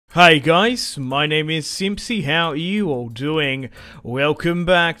Hey guys, my name is Simpzy. How are you all doing? Welcome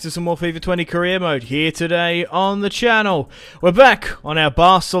back to some more FIFA 20 Career Mode here today on the channel. We're back on our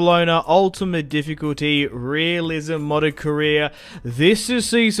Barcelona Ultimate Difficulty Realism Modded Career. This is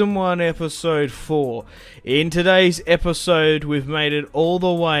Season 1, Episode 4. In today's episode, we've made it all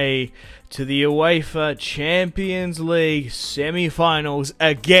the way to the UEFA Champions League semi-finals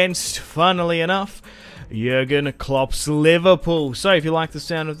against, funnily enough, Jurgen Klopp's Liverpool. So if you like the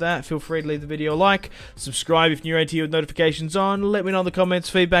sound of that, feel free to leave the video a like, subscribe if you're new here with notifications on, let me know in the comments,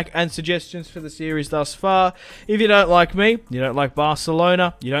 feedback and suggestions for the series thus far. If you don't like me, you don't like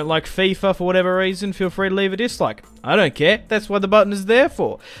Barcelona, you don't like FIFA for whatever reason, feel free to leave a dislike. I don't care, that's what the button is there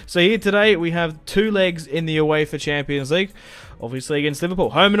for. So here today we have two legs in the UEFA Champions League, obviously against Liverpool,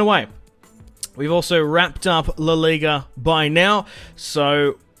 home and away. We've also wrapped up La Liga by now,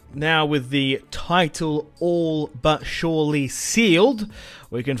 so now with the title all but surely sealed,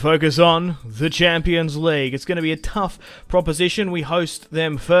 we can focus on the Champions League. It's going to be a tough proposition. We host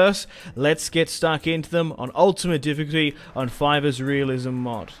them first. Let's get stuck into them on Ultimate Difficulty on Fifa's Realism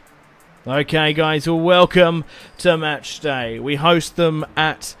mod. Okay guys, well, welcome to match day. We host them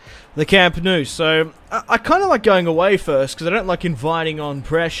at the Camp Nou. So I kind of like going away first because I don't like inviting on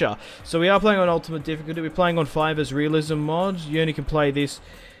pressure. So we are playing on Ultimate Difficulty. We're playing on Fifa's Realism mod. You only can play this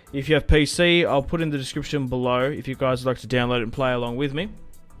if you have PC. I'll put in the description below if you guys would like to download it and play along with me.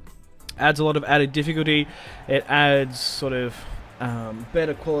 Adds a lot of added difficulty. It adds sort of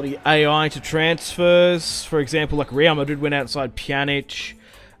better quality AI to transfers. For example, like Real Madrid went outside Pjanic,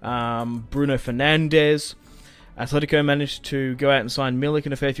 Bruno Fernandes. Atletico managed to go out and sign Milik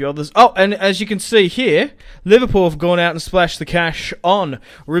and a fair few others. Oh, and as you can see here, Liverpool have gone out and splashed the cash on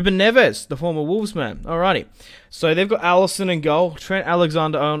Ruben Neves, the former Wolves man. Alrighty. So they've got Alisson in goal, Trent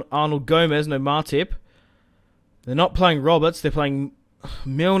Alexander-Arnold Gomez, no Martip. They're not playing Roberts, they're playing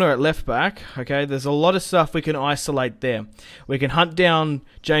Milner at left back. Okay, there's a lot of stuff we can isolate there. We can hunt down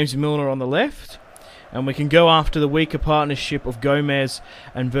James Milner on the left, and we can go after the weaker partnership of Gomez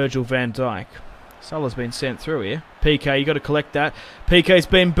and Virgil van Dijk. Salah's been sent through here. PK, you got to collect that. PK's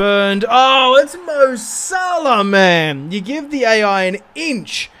been burned. Oh, it's Mo Salah, man. You give the AI an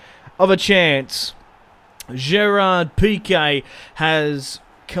inch of a chance. Gerard Piqué has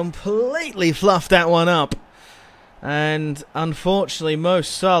completely fluffed that one up. And unfortunately, Mo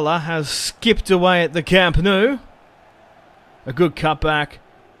Salah has skipped away at the Camp Nou. A good cutback.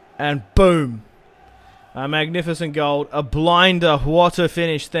 And boom. A magnificent goal, a blinder, what a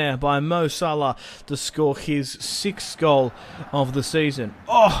finish there by Mo Salah to score his 6th goal of the season.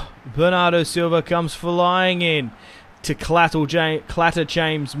 Oh, Bernardo Silva comes flying in to clatter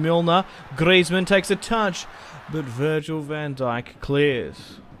James Milner. Griezmann takes a touch, but Virgil van Dijk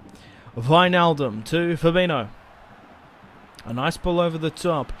clears. Wijnaldum to Fabinho. A nice ball over the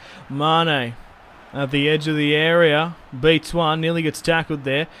top. Mane at the edge of the area, beats one, nearly gets tackled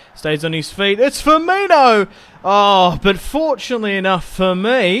there, stays on his feet, it's Firmino! Oh, but fortunately enough for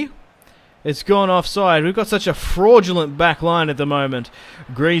me, it's gone offside. We've got such a fraudulent back line at the moment.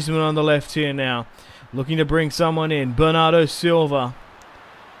 Griezmann on the left here now, looking to bring someone in, Bernardo Silva,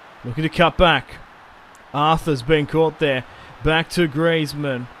 looking to cut back. Arthur's been caught there, back to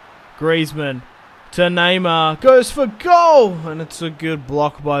Griezmann, Griezmann to Neymar, goes for goal, and it's a good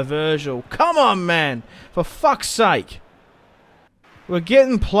block by Virgil. Come on, man, for fuck's sake. We're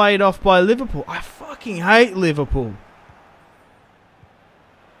getting played off by Liverpool. I fucking hate Liverpool.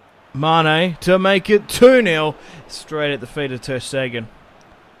 Mane to make it 2-0, straight at the feet of Ter Stegen.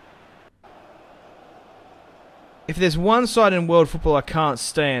 If there's one side in world football I can't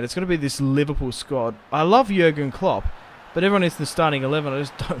stand, it's going to be this Liverpool squad. I love Jurgen Klopp, but everyone is in the starting 11. I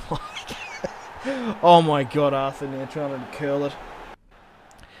just don't like it. Oh my god, Arthur now trying to curl it.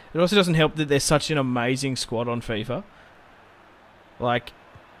 It also doesn't help that there's such an amazing squad on FIFA. Like,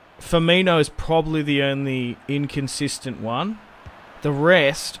 Firmino is probably the only inconsistent one. The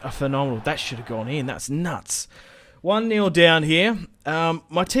rest are phenomenal. That should have gone in. That's nuts. 1-0 down here.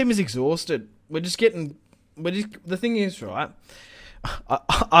 My team is exhausted. The thing is, right,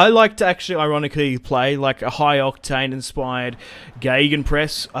 I like to actually ironically play like a high octane inspired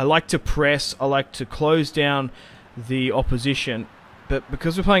gegenpress. I like to press, I like to close down the opposition, but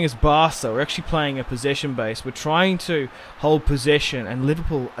because we're playing as Barca, we're actually playing a possession base. We're trying to hold possession, and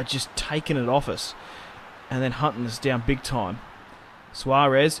Liverpool are just taking it off us and then hunting us down big time.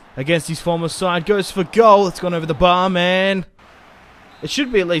 Suarez against his former side goes for goal. It's gone over the bar, man. It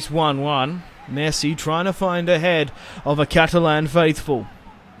should be at least 1-1. Messi trying to find a head of a Catalan faithful.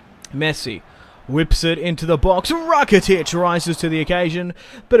 Messi whips it into the box. Rakitic rises to the occasion,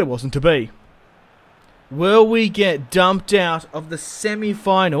 but it wasn't to be. Will we get dumped out of the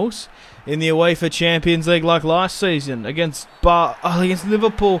semi-finals in the UEFA Champions League like last season against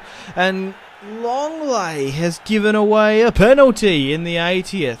Liverpool? And Longley has given away a penalty in the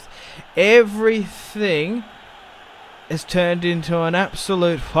 80th. Everything has turned into an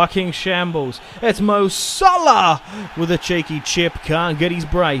absolute fucking shambles. It's Mo Salah with a cheeky chip. Can't get his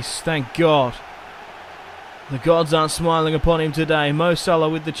brace, thank God. The gods aren't smiling upon him today. Mo Salah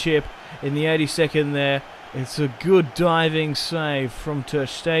with the chip in the 82nd there. It's a good diving save from Ter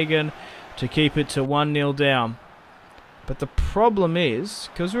Stegen to keep it to 1-0 down. But the problem is,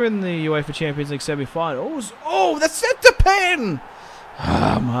 because we're in the UEFA Champions League semi-finals... Oh, the centre pen!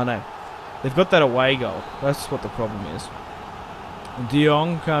 Ah, Mane. They've got that away goal. That's what the problem is. De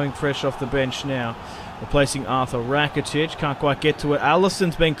Jong coming fresh off the bench now. Replacing Arthur Rakitic. Can't quite get to it.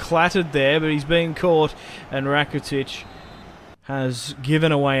 Alisson's been clattered there, but he's been caught. And Rakitic has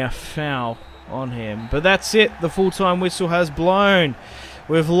given away a foul on him. But that's it. The full-time whistle has blown.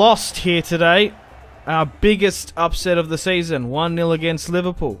 We've lost here today. Our biggest upset of the season. 1-0 against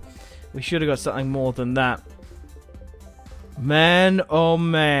Liverpool. We should have got something more than that. Man, oh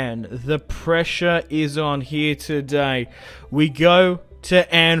man, the pressure is on here today. We go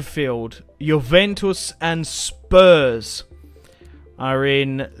to Anfield. Juventus and Spurs are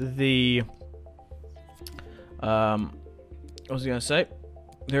in the... what was I going to say?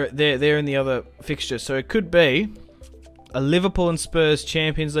 They're in the other fixture. So it could be a Liverpool and Spurs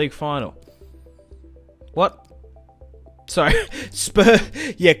Champions League final. What? Sorry, Spurs.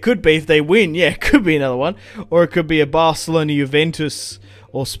 Yeah, could be if they win. Yeah, could be another one. Or it could be a Barcelona, Juventus,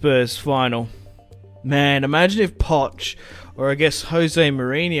 or Spurs final. Man, imagine if Poch, or I guess Jose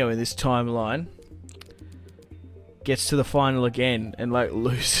Mourinho in this timeline, gets to the final again and, like,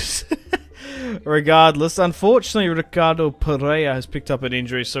 loses. Regardless, unfortunately, Ricardo Pereira has picked up an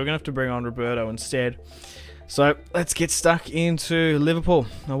injury, so we're going to have to bring on Roberto instead. So, let's get stuck into Liverpool,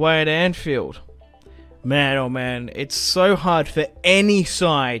 away at Anfield. Man, oh man, it's so hard for any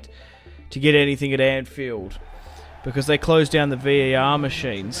side to get anything at Anfield because they close down the VAR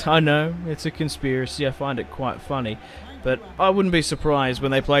machines. I know, it's a conspiracy, I find it quite funny, but I wouldn't be surprised when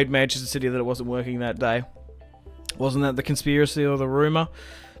they played Manchester City that it wasn't working that day. Wasn't that the conspiracy or the rumour?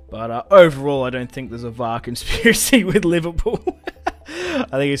 But overall, I don't think there's a VAR conspiracy with Liverpool. I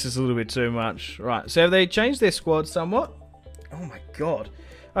think it's just a little bit too much. Right, so have they changed their squad somewhat? Oh my god.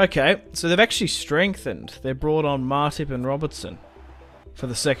 Okay, so they've actually strengthened. They brought on Matip and Robertson for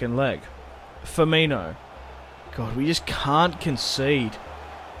the second leg. Firmino. God, we just can't concede.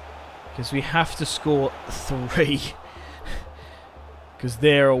 Because we have to score 3. Because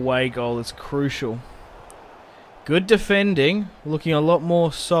their away goal is crucial. Good defending. Looking a lot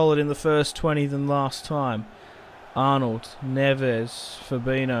more solid in the first 20 than last time. Arnold, Neves,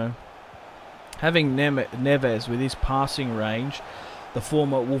 Fabinho. Having Neves with his passing range, the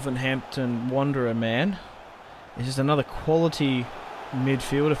former Wolverhampton Wanderer man, is just another quality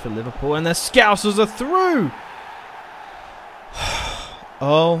midfielder for Liverpool. And the Scousers are through!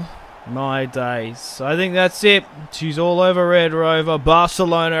 Oh my days. I think that's it. She's all over Red Rover.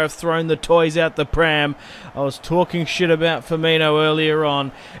 Barcelona have thrown the toys out the pram. I was talking shit about Firmino earlier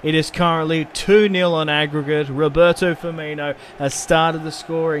on. It is currently 2-0 on aggregate. Roberto Firmino has started the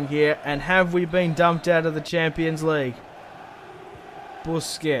scoring here. And have we been dumped out of the Champions League?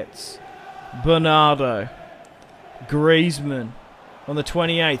 Busquets, Bernardo, Griezmann on the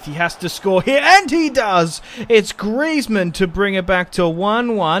 28th. He has to score here, and he does! It's Griezmann to bring it back to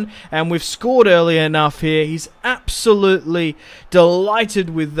 1-1, and we've scored early enough here. He's absolutely delighted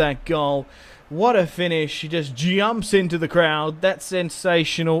with that goal. What a finish. He just jumps into the crowd. That's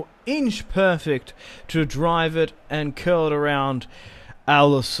sensational. Inch perfect to drive it and curl it around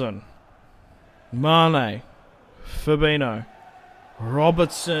Alisson. Mane, Fabinho.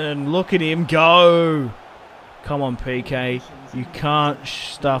 Robertson, look at him go. Come on, PK. You can't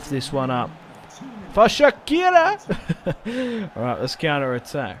stuff this one up. For Shakira. Alright, let's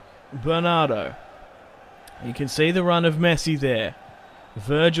counter-attack. Bernardo. You can see the run of Messi there.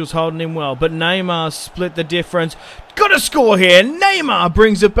 Virgil's holding him well, but Neymar's split the difference. Got to score here. Neymar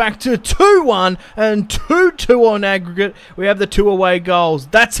brings it back to 2-1 and 2-2 on aggregate. We have the 2 away goals.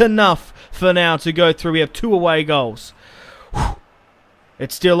 That's enough for now to go through. We have 2 away goals. Whew.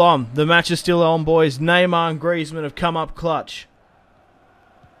 It's still on. The match is still on, boys. Neymar and Griezmann have come up clutch.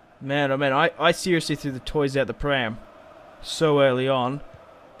 Man, oh man, I seriously threw the toys out the pram so early on.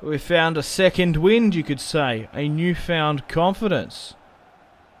 But we found a second wind, you could say. A newfound confidence.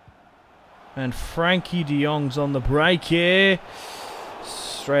 And Frankie de Jong's on the break here.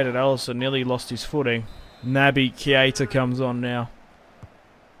 Straight at Alisson, nearly lost his footing. Naby Keita comes on now.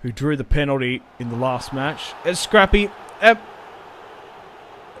 who drew the penalty in the last match. It's scrappy.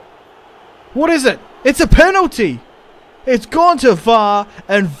 What is it? It's a penalty! It's gone to VAR,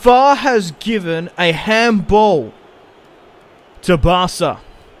 and VAR has given a handball to Barca.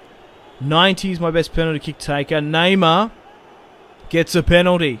 90 is my best penalty kick taker. Neymar gets a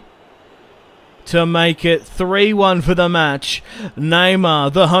penalty to make it 3-1 for the match.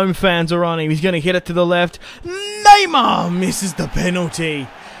 Neymar, the home fans are on him. He's going to hit it to the left. Neymar misses the penalty.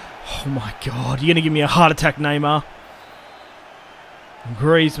 Oh my God, you're going to give me a heart attack, Neymar.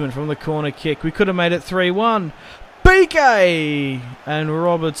 Griezmann from the corner kick. We could have made it 3-1. BK! And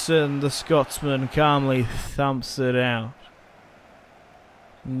Robertson, the Scotsman, calmly thumps it out.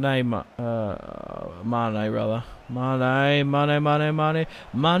 Neymar. Mane, rather. Mane.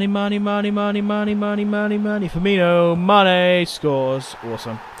 Firmino. Mane scores.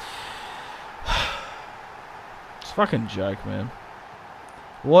 Awesome. It's a fucking joke, man.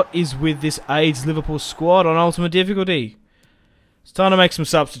 What is with this AIDS Liverpool squad on ultimate difficulty? It's time to make some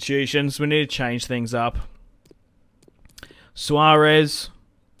substitutions. We need to change things up. Suarez,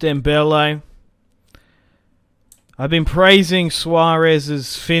 Dembele. I've been praising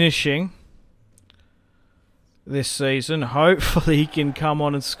Suarez's finishing this season. Hopefully he can come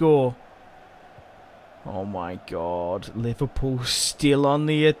on and score. Oh my God. Liverpool still on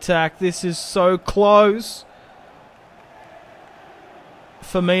the attack. This is so close.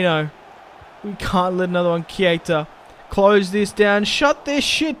 Firmino. We can't let another one. Keita. Close this down. Shut this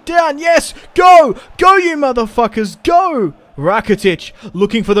shit down. Yes. Go. Go, you motherfuckers. Go. Rakitic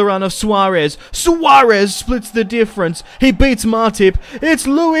looking for the run of Suarez. Suarez splits the difference. He beats Martip. It's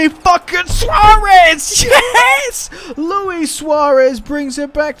Luis fucking Suarez. Yes. Luis Suarez brings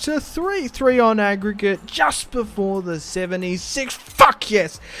it back to 3-3 on aggregate just before the 76. Fuck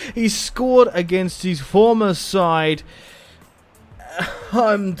yes. He scored against his former side.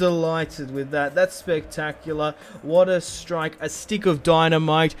 I'm delighted with that. That's spectacular. What a strike. A stick of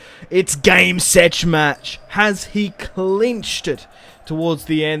dynamite. It's game, set, match. Has he clinched it towards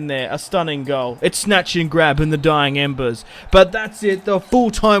the end there? A stunning goal. It's snatch and grab in the dying embers. But that's it. The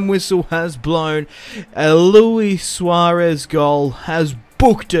full-time whistle has blown. A Luis Suarez goal has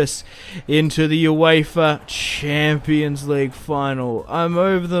booked us into the UEFA Champions League final. I'm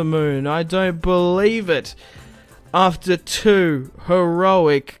over the moon. I don't believe it. After 2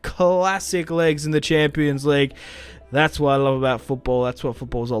 heroic, classic legs in the Champions League. That's what I love about football. That's what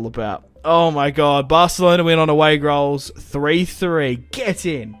football's all about. Oh my God. Barcelona win on away goals. 3-3. Get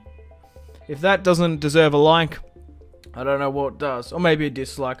in. If that doesn't deserve a like, I don't know what does. Or maybe a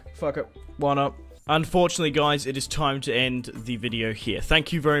dislike. Fuck it. Why not? Unfortunately, guys, it is time to end the video here.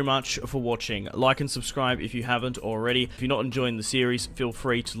 Thank you very much for watching. Like and subscribe if you haven't already. If you're not enjoying the series, feel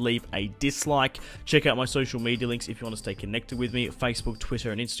free to leave a dislike. Check out my social media links if you want to stay connected with me. Facebook,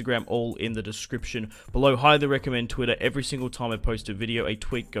 Twitter, and Instagram, all in the description below. Highly recommend Twitter. Every single time I post a video, a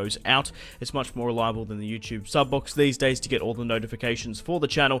tweet goes out. It's much more reliable than the YouTube sub box these days. To get all the notifications for the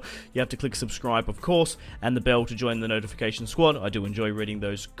channel, you have to click subscribe, of course, and the bell to join the notification squad. I do enjoy reading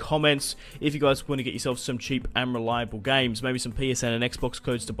those comments. If you guys want to get yourself some cheap and reliable games, maybe some PSN and Xbox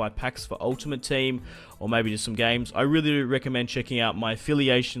codes to buy packs for Ultimate Team, or maybe just some games, I really do recommend checking out my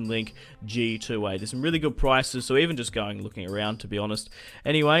affiliation link, G2A. There's some really good prices, so even just looking around, to be honest.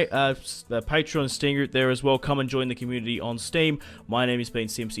 Anyway, the Patreon Steam group there as well. Come and join the community on Steam. My name has been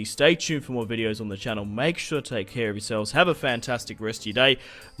Simpzy. Stay tuned for more videos on the channel. Make sure to take care of yourselves. Have a fantastic rest of your day.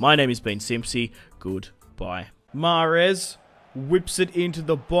 My name has been Simpzy. Goodbye. Mahrez whips it into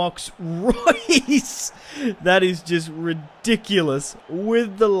the box. Royce! That is just ridiculous.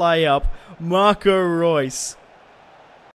 With the layup, Marco Royce